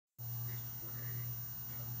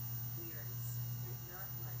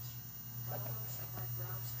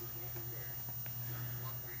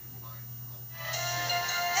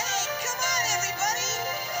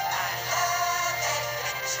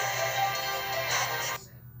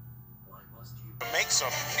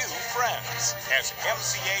some new friends as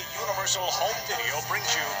MCA Universal Home Video brings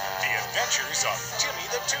you The Adventures of Timmy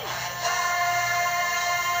the Tooth.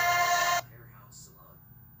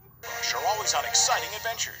 Are always on exciting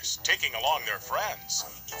adventures, taking along their friends.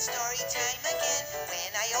 It's story time again.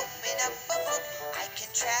 When I open up a book, I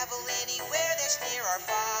can travel anywhere that's near or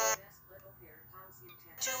far.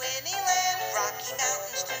 To any land, Rocky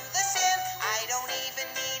Mountains to the sand. I don't even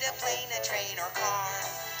need a plane, a train, or car.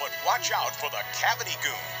 But watch out for the Cavity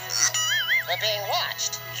Goon. We're being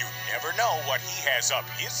watched. You never know what he has up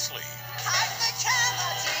his sleeve. I'm the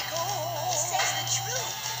Cavity Goon. He says the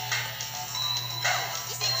truth.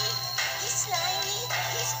 Isn't he? He's slimy.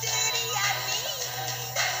 He's dirty and mean.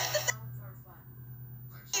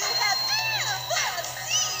 You have ever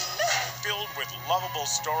seen. Filled with lovable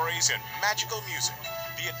stories and magical music,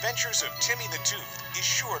 The Adventures of Timmy the Tooth is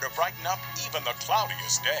sure to brighten up even the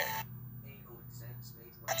cloudiest day.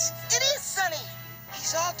 It is Sunny.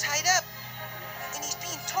 He's all tied up, and he's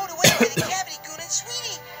being towed away by the Cavity Goon and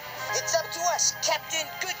Sweetie. It's up to us, Captain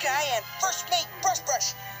Good Guy and First Mate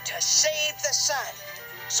Brush, to save the sun.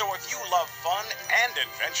 So if you love fun and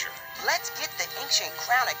adventure, Let's get the ancient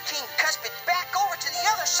crown of King Cuspid back over to the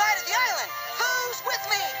other side of the island. Who's with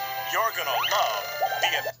me? you're gonna love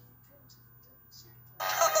the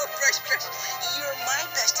Oh, Brush, you're my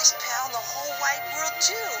bestest pal in the whole wide world,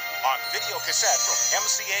 too. on video cassette from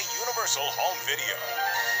MCA Universal Home Video.